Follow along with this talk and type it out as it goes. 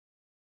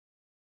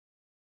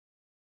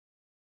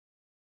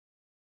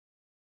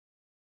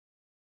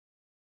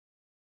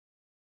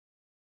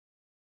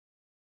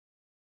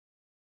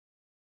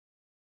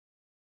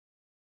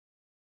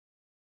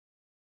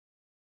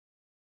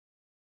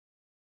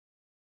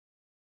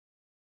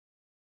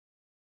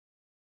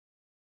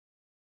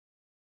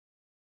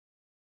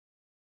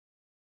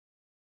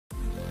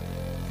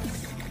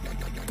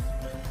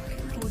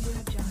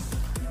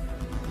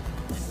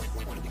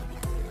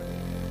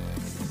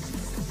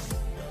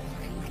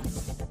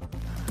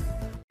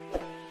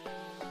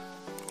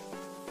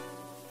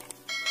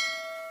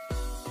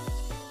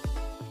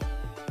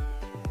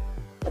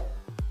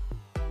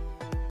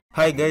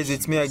Hi guys,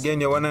 it's me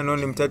again, your one and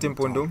only Mutati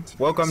Mpundu.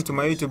 Welcome to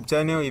my YouTube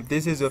channel. If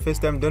this is your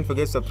first time, don't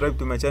forget to subscribe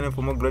to my channel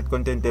for more great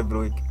content every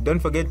week. Don't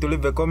forget to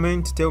leave a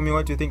comment. Tell me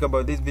what you think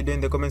about this video in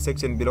the comment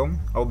section below.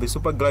 I'll be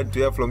super glad to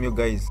hear from you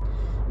guys.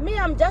 Me,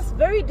 I'm just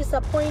very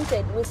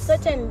disappointed with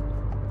certain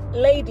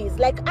ladies,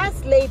 like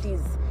us ladies.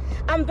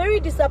 I'm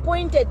very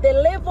disappointed the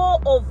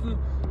level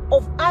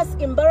of us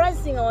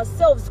embarrassing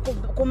ourselves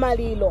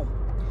kumalilo.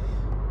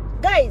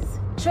 Guys,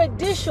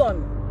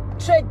 tradition.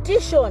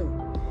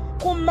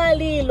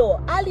 Kumalilo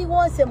ali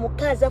wonse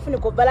mukazi afune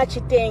kuvala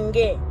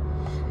chitenge.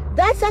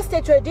 That's just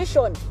a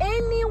tradition.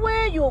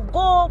 Anywhere you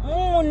go,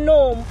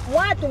 muno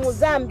watu mu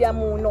Zambia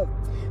muno.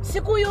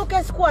 Siku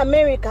UK, siku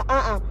America,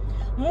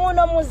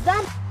 muno mu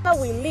Zambia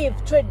we live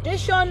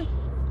tradition.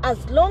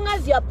 As long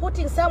as you are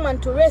putting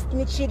someone to rest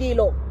ni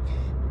chirilo.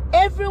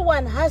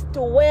 Everyone has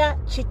to wear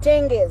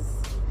chitenges.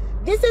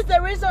 This is the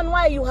reason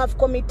why you have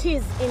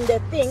committees in the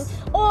thing,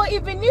 or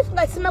even if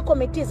ngasima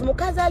committees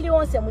mukazi ali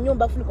wonse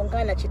munyumba afune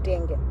konkana na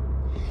chitenge.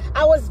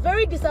 I was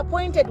very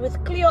disappointed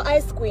with Cleo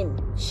Ice Queen.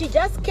 She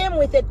just came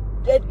with a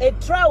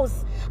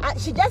trouser.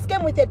 She just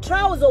came with a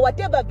trouser or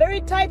whatever,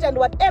 very tight and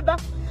whatever.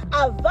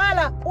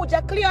 Avala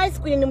uja Cleo Ice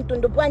Queen ni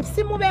Mpundu-All,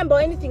 si mubemba or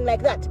anything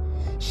like that.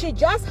 She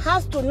just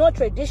has to know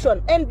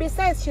tradition. And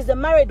besides, she's a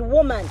married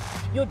woman.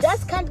 You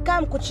just can't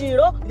come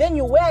kuchiro, then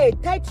you wear a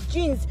tight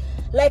jeans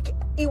like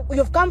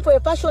you've come for a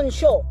fashion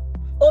show.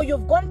 Or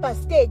you've gone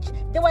past stage.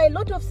 There were a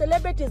lot of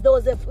celebrities. There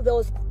was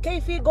K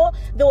Figo,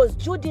 there was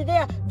Judy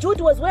there.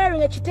 Judy was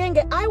wearing a chitenge.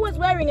 I was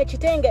wearing a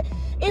chitenge.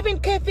 Even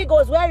K Figo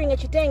was wearing a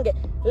chitenge.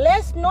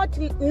 Let's not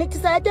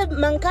nitisaite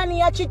mankani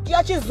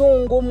yachi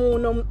zungu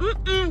muno.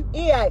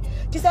 Yeah.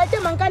 Tisaite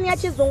mankani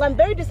yachi zungu. I'm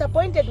very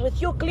disappointed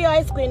with you, Cleo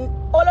Ice Queen.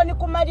 Oloni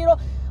kumariro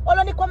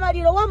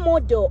wa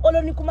model.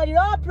 Oloni kumariro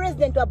wa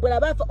president wa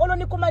Bulabafa.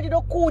 Oloni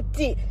kumariro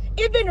kuti.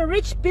 Even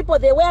rich people,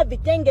 they wear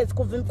vitenges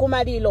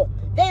kumarilo.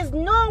 There is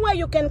no way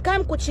you can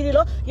come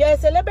kuchirilo. You're a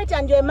celebrity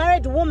and you're a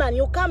married woman.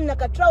 You come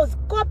nakatraus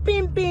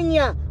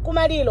kopimpinya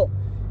kumarilo.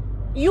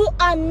 You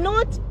are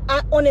not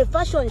on a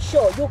fashion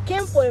show. You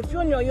came for a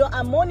funeral. You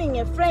are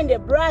mourning a friend, a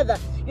brother.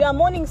 You are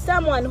mourning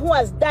someone who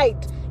has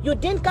died. You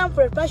didn't come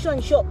for a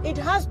fashion show. It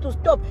has to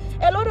stop.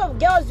 A lot of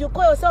girls, you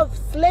call yourself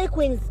slay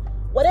queens,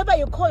 whatever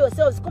you call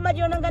yourselves. When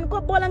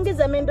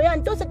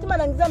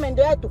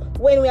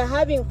we are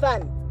having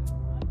fun.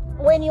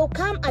 When you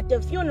come at the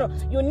funeral,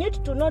 you need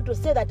to know to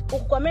say that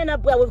we've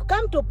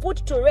come to put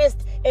to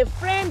rest a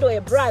friend or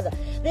a brother.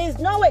 There is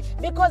no way,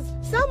 because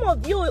some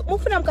of you,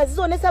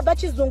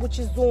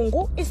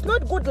 it's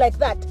not good like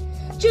that.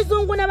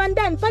 Chizungu na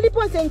mandan,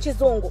 paliponse en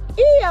chizungu.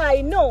 Yeah,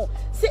 I know.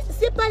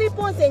 Si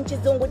paliponse en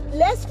chizungu.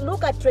 Let's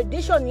look at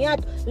tradition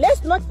yet.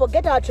 Let's not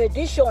forget our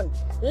tradition.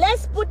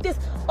 Let's put this.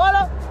 All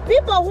of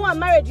people who are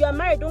married, you are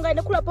married.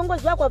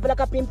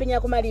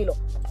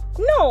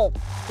 No,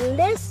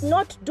 let's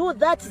not do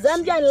that.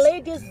 Zambian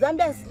ladies,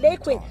 Zambian slay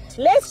queen.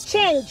 Let's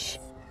change.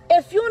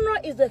 A funeral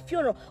is a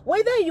funeral.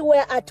 Whether you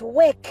were at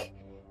work,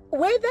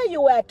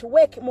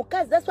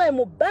 mukazi, that's why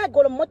mubag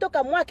or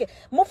motoka mwake,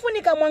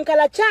 mufunika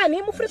mwankala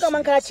chani, mufunika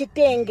mwankala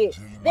chitenge.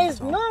 There is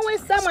no way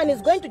someone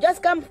is going to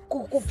just come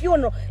ku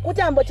funeral.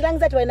 Kutambo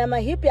chilangiza tuwa ina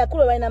mahipi ya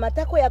kulu, wa ina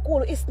matako ya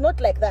kulu. It's not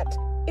like that.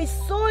 It's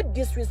so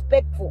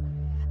disrespectful.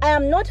 I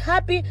am not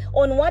happy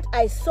on what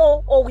I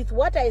saw or with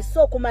what I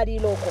saw kumari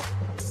loko.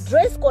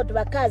 Dress code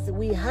wakazi,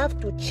 we have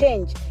to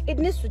change. It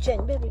needs to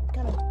change. Baby,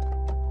 come on.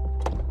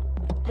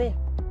 There.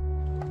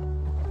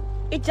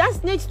 It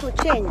just needs to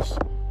change.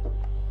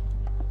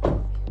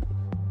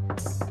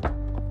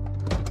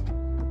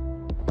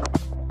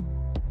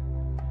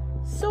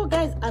 So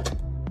guys,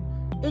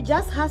 it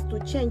just has to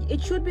change.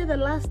 It should be the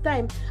last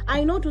time.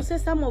 I know to say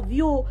some of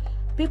you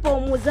people,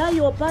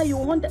 Muzayopa,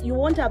 you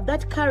won't have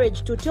that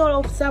courage to tell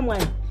off someone.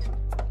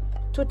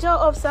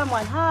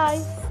 Hi.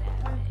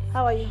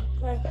 How are you?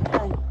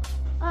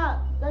 Hi.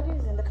 That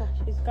is in the car.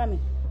 She's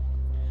coming.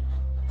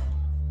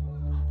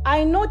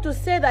 I know to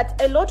say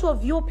that a lot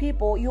of you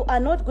people, you are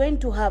not going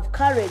to have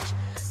courage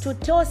to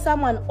tell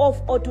someone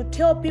off or to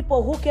tell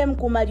people who came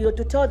Kumario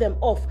to tell them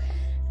off.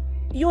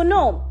 You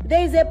know,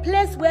 there is a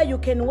place where you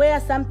can wear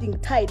something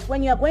tight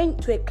when you are going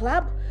to a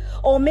club,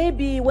 or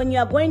maybe when you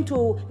are going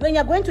to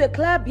a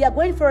club, you are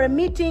going for a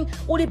meeting,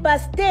 ulipa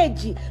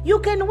stage, you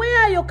can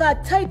wear your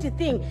tight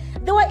thing.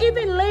 There were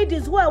even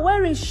ladies who are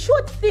wearing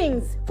short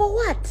things. For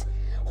what?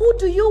 Who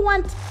do you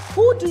want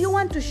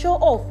to show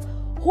off?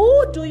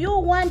 Who do you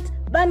want?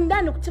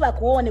 Everyone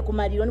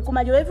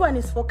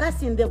is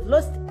focusing, they've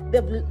lost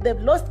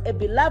a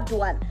beloved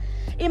one.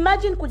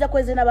 Imagine kuja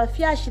kwezena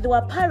bafyashi, there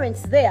were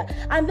parents there,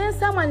 and then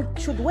someone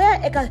should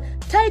wear a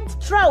tight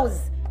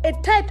trousers,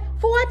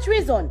 for what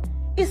reason?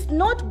 It's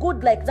not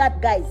good like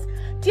that, guys.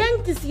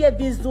 Tienti siye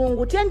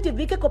vizungu, tienti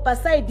vike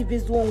kopasai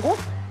vizungu.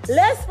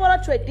 Let's follow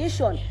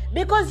tradition,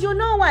 because you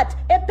know what?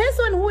 A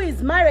person who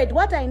is married,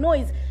 what I know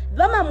is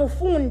Bama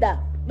mufunda,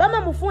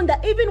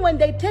 even when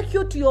they take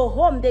you to your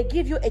home, they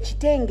give you a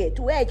chitenge,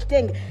 to wear a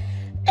chitenge.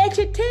 A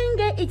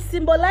chitenge, it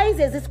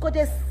symbolizes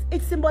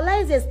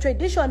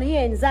tradition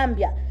here in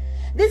Zambia.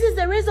 This is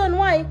the reason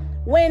why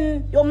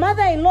when your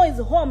mother-in-law is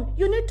home,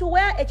 you need to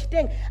wear a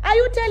chitenge. Are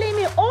you telling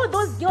me all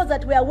those girls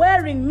that were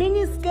wearing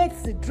mini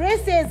skirts,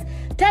 dresses,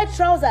 tight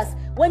trousers,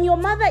 when your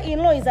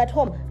mother-in-law is at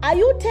home, are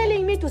you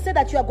telling me to say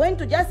that you are going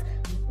to just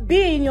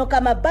be in your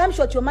kamabam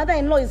shot, your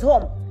mother-in-law is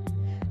home?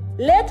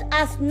 Let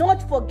us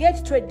not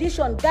forget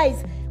tradition,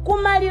 guys.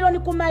 Kumaliro ni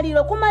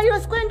kumaliro. Kumaliro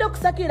sikwenda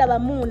kusakira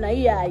bamuna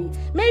iyai.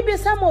 Maybe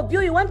some of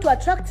you want to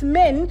attract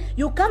men.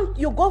 You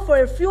go for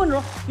a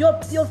funeral.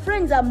 Your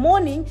friends are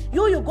mourning.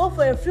 You go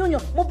for a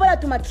funeral.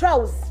 Mubala to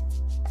matraus.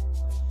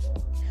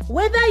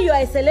 Whether you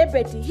are a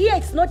celebrity, here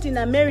it's not in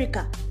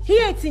America.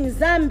 Here it's in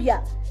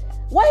Zambia.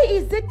 Why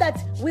is it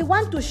that we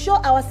want to show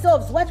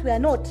ourselves what we are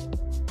not?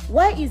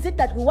 Why is it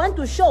that we want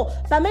to show?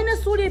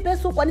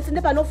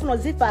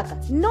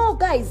 No,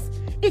 guys.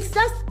 It's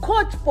just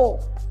called for.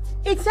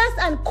 It's just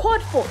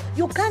uncalled for.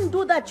 You can't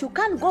do that. You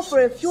can't go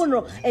for a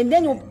funeral and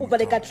then you over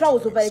the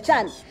trousers over the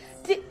chan.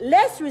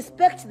 Let's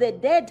respect the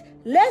dead.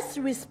 Let's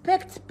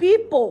respect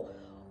people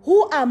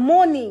who are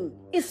mourning.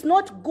 It's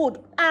not good.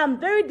 I'm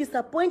very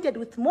disappointed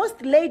with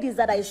most ladies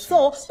that I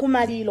saw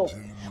kumalilo.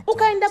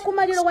 Ukaenda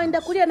kumalilo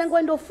waenda kulia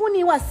nangwendo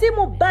funi wa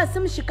simu basi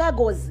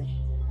mshikagoz.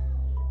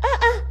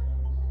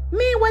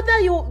 Me, whether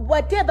you,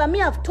 whatever,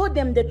 me, I've told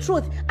them the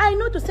truth. I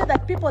know to say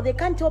that people, they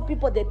can't tell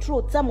people the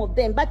truth, some of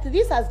them. But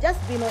this has just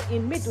been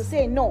in me to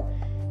say, no.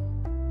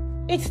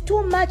 It's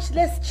too much,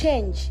 let's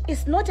change.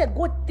 It's not a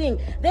good thing.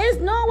 There is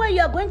no way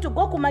you are going to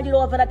go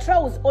kumadilo over a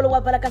trousers or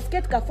over a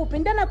casket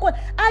kafupi.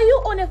 Are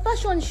you on a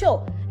fashion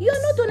show? You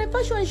are not on a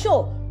fashion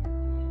show.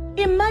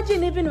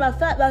 Imagine even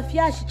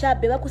wafiashi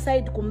chabe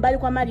wakusaid kumbali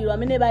kwa madilo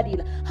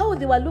amenebadila. How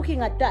they were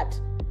looking at that.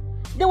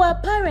 There were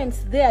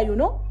parents there, you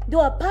know. There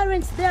were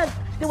parents there.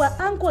 There were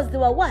uncles. There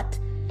were what?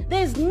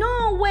 There is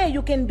no way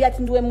you can be at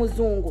Ndwe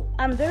Muzungu.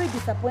 I'm very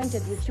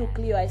disappointed with you,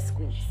 Cleo Ice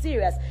Cream.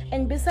 Serious.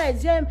 And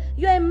besides,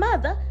 you're a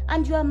mother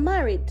and you are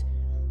married.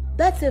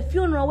 That's a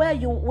funeral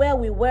where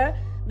we were,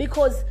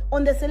 because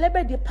on the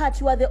celebrity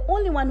part, you are the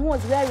only one who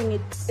was wearing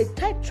a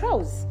tight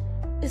trousers.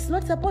 It's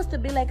not supposed to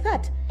be like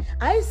that.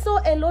 I saw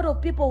a lot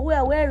of people who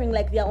are wearing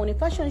like they are on a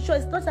fashion show.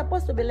 It's not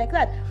supposed to be like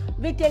that.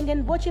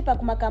 Vitengen bochi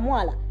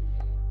pakumakamwala.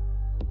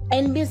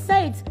 And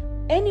besides,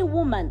 any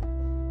woman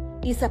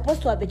is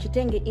supposed to have a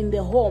chitenge in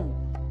the home.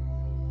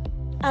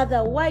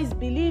 Otherwise,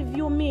 believe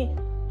you me,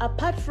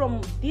 apart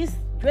from this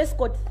dress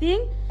code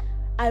thing,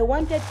 I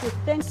wanted to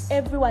thank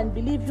everyone.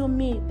 Believe you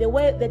me, the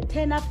way the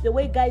turn up, the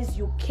way guys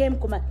you came,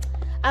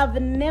 I've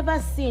never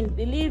seen.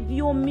 Believe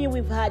you me,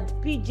 we've had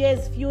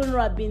PJ's funeral,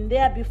 I've been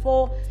there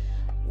before.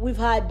 We've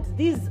had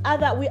these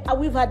other,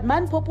 we've had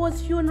Man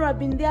Popo's funeral, I've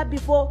been there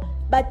before.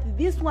 But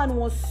this one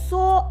was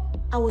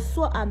I was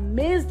so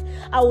amazed.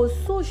 I was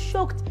so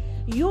shocked.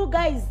 You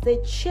guys,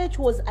 the church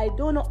was, I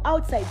don't know,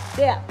 outside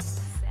there.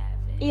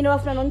 You know,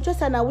 after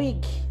nonchosa na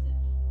wig.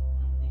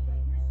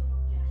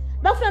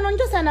 But after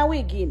nonchosa na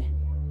wig in.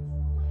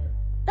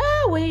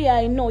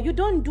 I know. You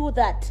don't do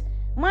that.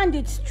 Mandy,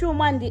 it's true,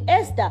 Mandy.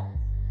 Esther,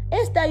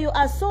 you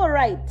are so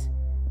right.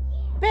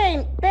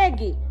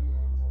 Peggy.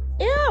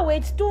 Yeah,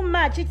 it's too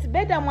much. It's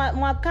better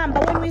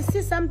mwakamba. When we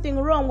see something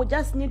wrong, we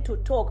just need to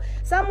talk.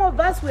 Some of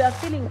us, we are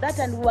feeling that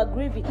and we are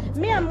grieving.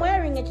 Me, I'm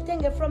wearing a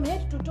chitenge from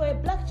head to toe, a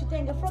black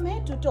chitenge from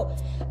head to toe.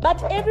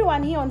 But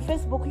everyone here on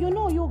Facebook, you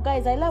know, you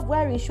guys, I love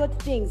wearing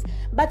short things.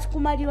 But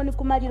kumadiro ni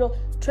kumadiro,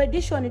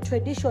 tradition is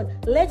tradition.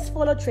 Let's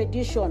follow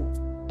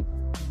tradition.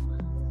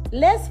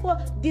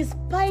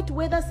 Despite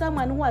whether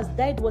someone who has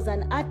died was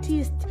an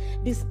artist,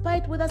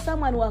 despite whether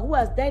someone who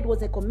has died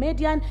was a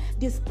comedian,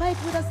 despite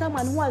whether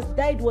someone who has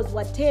died was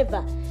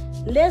whatever,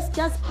 let's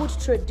just put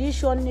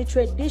tradition in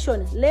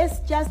tradition. Let's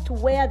just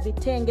wear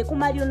vitenge.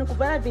 Kumaliro ni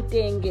kuvala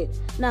vitenge.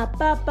 Na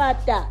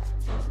papata.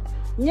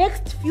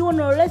 Next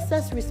funeral, let's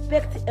just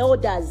respect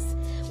elders,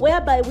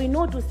 whereby we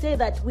know to say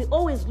that we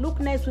always look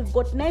nice. We've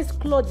got nice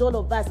clothes, all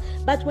of us.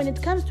 But when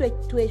it comes to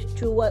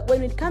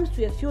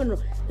a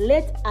funeral,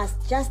 let us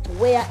just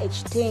wear a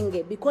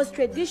chitenge, because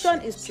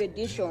tradition is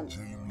tradition.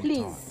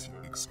 Please.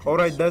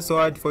 Alright, that's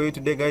all for you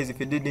today, guys.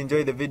 If you did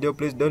enjoy the video,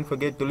 please don't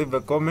forget to leave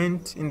a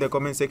comment in the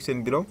comment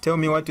section below. Tell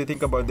me what you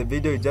think about the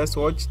video you just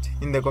watched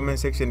in the comment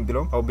section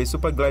below. I'll be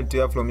super glad to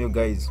hear from you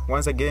guys.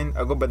 Once again,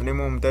 I go by the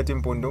name of Mutati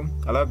Mpundu.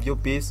 I love you.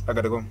 Peace. I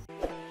gotta go.